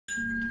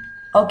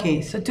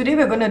Okay, so today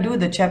we're going to do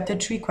the chapter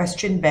 3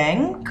 question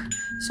bank.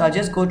 So I'll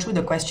just go through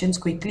the questions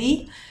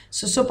quickly.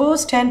 So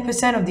suppose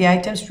 10% of the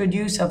items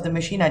produced of the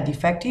machine are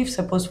defective.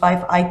 Suppose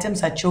 5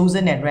 items are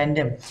chosen at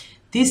random.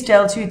 This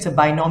tells you it's a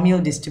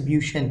binomial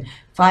distribution.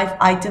 5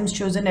 items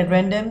chosen at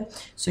random.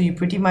 So you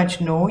pretty much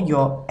know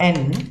your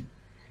n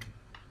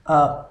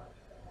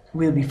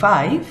will be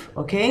 5.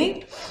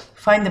 Okay,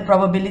 find the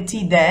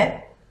probability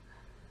that.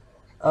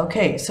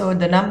 Okay, so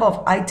the number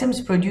of items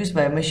produced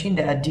by a machine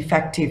that are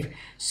defective.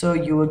 So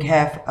you would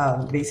have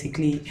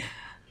basically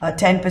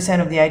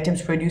 10% of the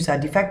items produced are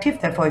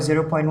defective, therefore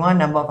 0.1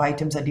 number of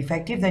items are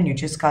defective, then you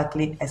just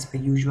calculate as per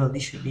usual.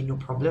 This should be no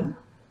problem.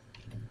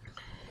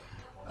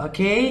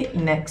 Okay,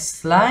 next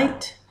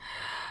slide.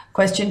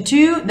 Question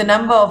 2, the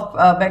number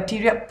of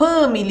bacteria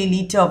per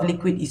milliliter of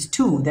liquid is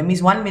 2. That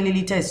means 1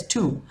 milliliter is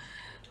 2.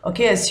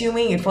 Okay,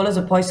 assuming it follows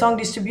a Poisson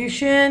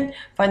distribution,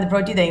 find the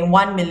probability that in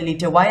 1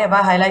 milliliter. Why have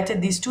I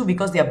highlighted these two?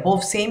 Because they are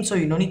both same, so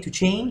you don't need to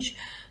change.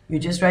 You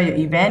just write your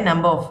event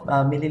number of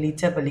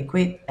milliliter per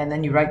liquid, and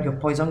then you write your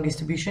Poisson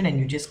distribution, and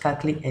you just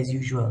calculate as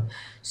usual.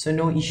 So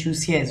no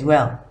issues here as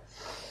well.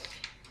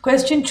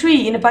 Question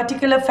 3, in a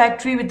particular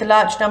factory with a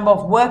large number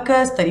of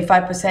workers,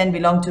 35%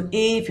 belong to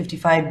A,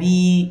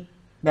 55B,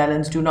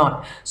 balance do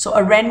not. So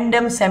a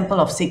random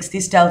sample of 6,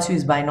 this tells you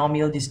is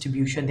binomial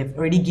distribution. They've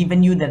already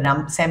given you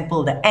the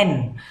sample, the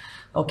n.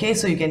 Okay,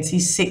 so you can see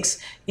 6.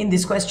 In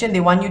this question, they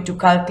want you to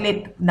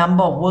calculate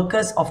number of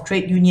workers of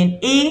trade union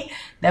A.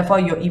 Therefore,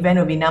 your event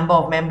will be number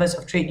of members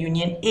of trade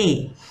union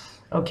A.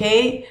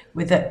 Okay,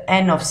 with the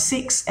n of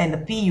 6 and the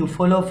p you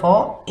follow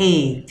for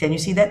A. Can you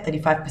see that?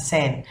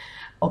 35%.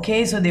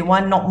 Okay, so they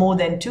want not more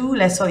than 2,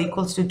 less or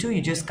equals to 2.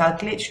 You just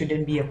calculate,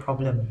 shouldn't be a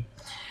problem.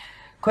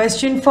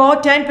 Question 4,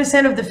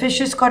 10% of the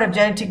fishes caught of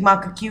genetic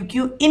marker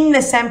QQ in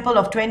a sample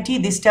of 20.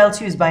 This tells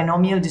you is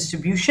binomial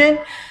distribution.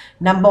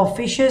 Number of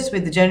fishes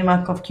with the genetic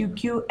marker of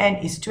QQ, N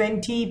is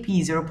 20,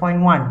 P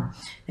 0.1.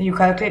 And you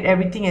calculate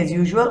everything as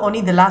usual.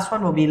 Only the last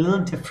one will be a little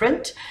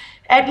different.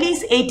 At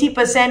least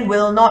 80%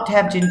 will not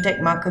have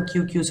genetic marker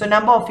QQ. So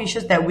number of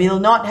fishes that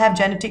will not have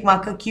genetic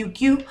marker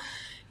QQ,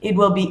 it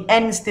will be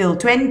N still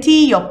 20,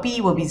 your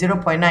P will be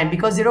 0.9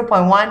 because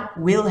 0.1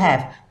 will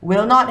have.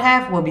 Will not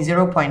have will be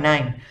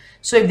 0.9.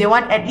 So if they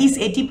want at least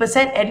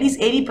 80%, at least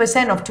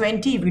 80% of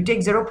 20, if you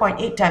take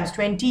 0.8 times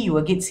 20, you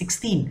will get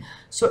 16.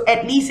 So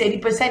at least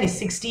 80% is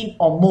 16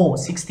 or more.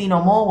 16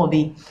 or more will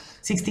be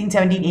 16,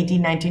 17,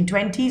 18, 19,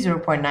 20,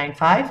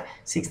 0.95,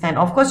 69.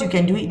 Of course, you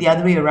can do it the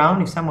other way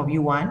around if some of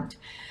you want.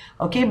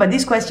 Okay, but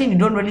this question, you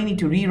don't really need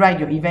to rewrite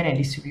your event and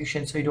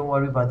distribution, so you don't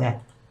worry about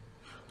that.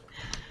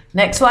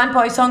 Next one,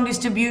 Poisson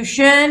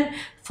distribution,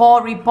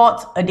 4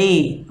 reports a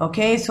day.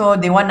 Okay, so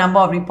they want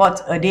number of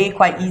reports a day,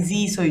 quite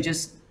easy, so you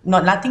just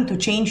nothing to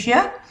change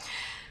here.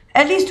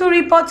 At least 2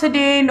 reports a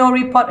day, no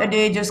report a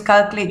day, just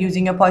calculate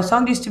using a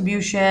Poisson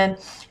distribution.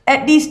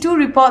 At least 2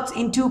 reports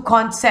in 2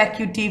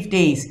 consecutive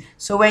days.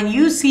 So when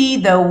you see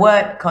the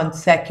word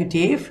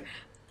consecutive,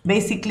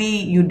 basically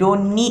you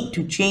don't need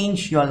to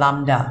change your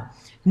lambda.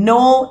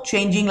 No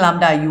changing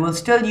lambda, you will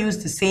still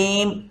use the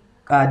same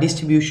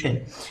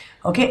distribution.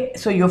 Okay,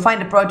 so you'll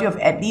find the probability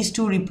of at least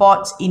 2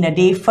 reports in a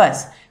day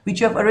first, which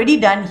you have already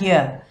done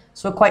here.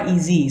 So quite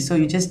easy. So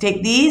you just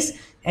take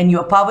these and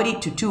you powered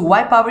it to 2.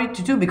 Why power it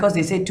to 2? Because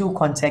they say 2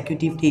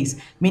 consecutive days,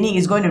 meaning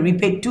it's going to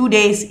repeat 2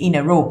 days in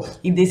a row.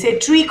 If they say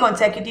 3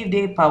 consecutive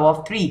days, power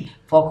of 3.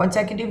 4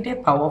 consecutive days,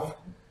 power of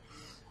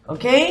 4.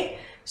 Okay,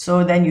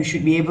 so then you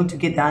should be able to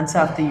get the answer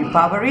after you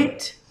power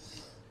it.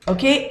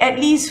 Okay, at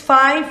least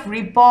 5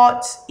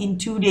 reports in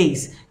 2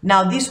 days.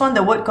 Now this one,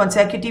 the word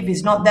consecutive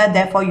is not there,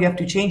 therefore you have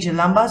to change the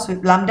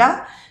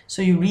lambda.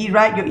 So you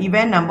rewrite your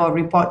event number of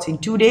reports in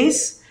 2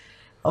 days.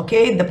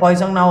 Okay, the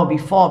Poisson now will be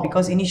 4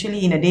 because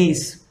initially in a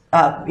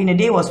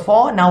day was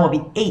 4, now will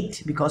be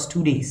 8 because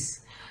 2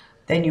 days.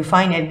 Then you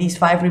find at least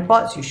 5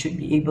 reports, you should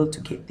be able to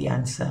get the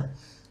answer.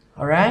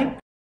 All right.